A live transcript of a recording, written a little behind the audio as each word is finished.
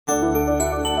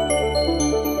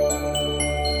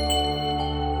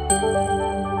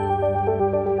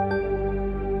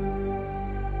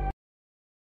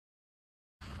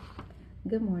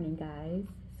Good morning, guys.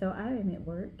 So I am at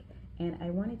work and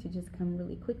I wanted to just come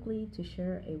really quickly to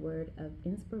share a word of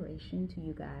inspiration to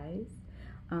you guys.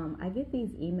 I get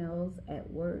these emails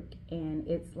at work and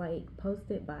it's like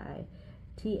posted by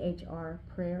THR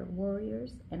prayer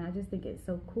warriors, and I just think it's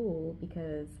so cool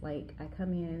because like I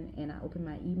come in and I open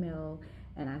my email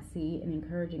and I see an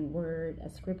encouraging word, a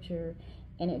scripture,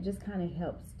 and it just kind of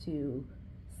helps to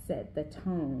set the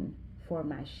tone for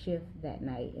my shift that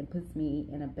night and puts me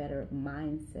in a better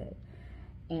mindset.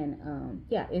 And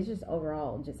yeah, it's just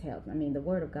overall just helps. I mean, the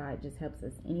word of God just helps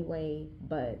us anyway,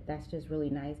 but that's just really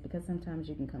nice because sometimes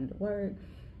you can come to work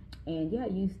and yeah,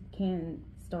 you can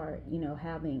start,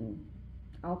 having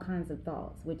all kinds of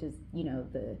thoughts, which is,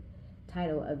 the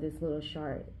title of this little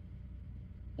short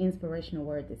inspirational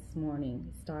word this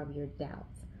morning, Starve Your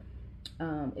Doubts.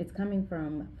 It's coming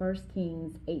from 1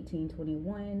 Kings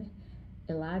 18:21.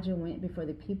 Elijah went before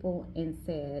the people and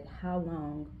said, "How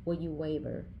long will you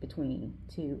waver between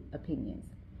two opinions?"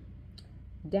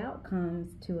 Doubt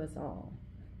comes to us all.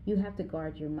 You have to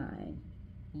guard your mind.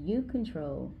 You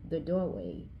control the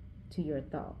doorway to your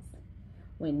thoughts.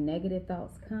 When negative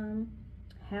thoughts come,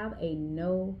 have a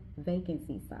no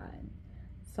vacancy sign.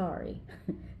 Sorry,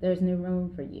 there's no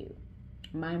room for you.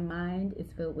 My mind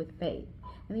is filled with faith.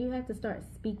 And then you have to start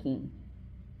speaking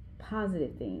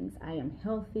positive things. I am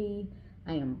healthy.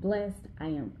 I am blessed. I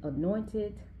am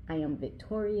anointed. I am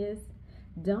victorious.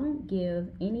 Don't give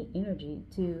any energy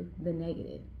to the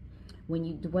negative. When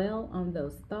you dwell on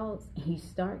those thoughts and you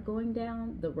start going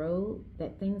down the road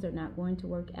that things are not going to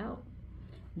work out,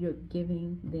 you're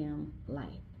giving them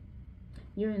life.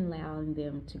 You're allowing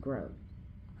them to grow.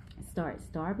 Start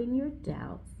starving your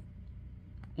doubts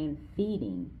and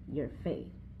feeding your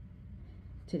faith.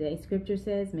 Today's scripture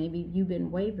says maybe you've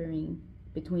been wavering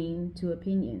between two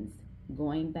opinions,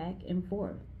 going back and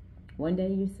forth. One day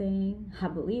you're saying, I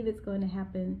believe it's going to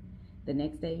happen. The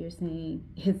next day you're saying,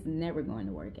 it's never going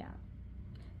to work out.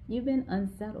 You've been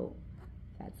unsettled.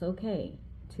 That's okay.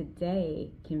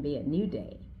 Today can be a new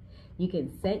day. You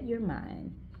can set your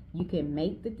mind. You can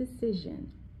make the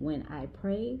decision. When I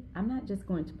pray, I'm not just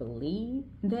going to believe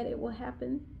that it will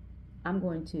happen. I'm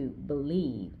going to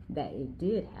believe that it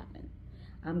did happen.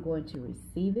 I'm going to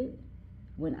receive it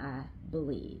when I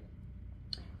believe.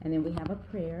 And then we have a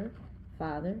prayer.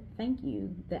 Father, thank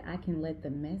you that I can let the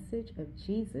message of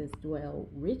Jesus dwell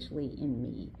richly in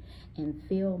me and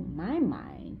fill my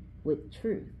mind with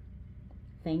truth.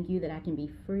 Thank you that I can be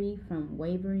free from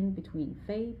wavering between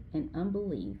faith and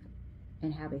unbelief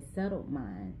and have a settled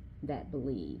mind that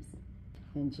believes.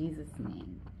 In Jesus'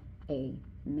 name,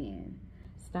 amen.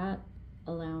 Stop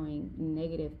allowing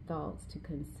negative thoughts to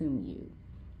consume you.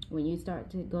 When you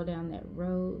start to go down that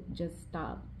road, just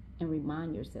stop and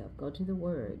remind yourself. Go to the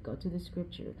word, go to the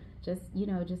scripture. Just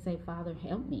say, Father,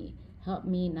 help me. Help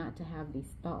me not to have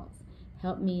these thoughts.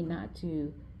 Help me not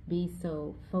to be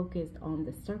so focused on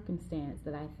the circumstance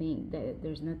that I think that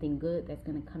there's nothing good that's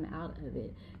going to come out of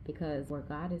it. Because where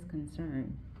God is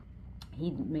concerned,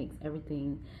 He makes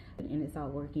everything and it's all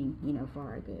working, for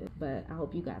our good. But I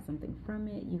hope you got something from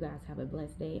it. You guys have a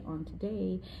blessed day on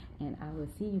today, and I will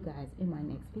see you guys in my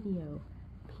next video.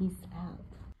 Peace out.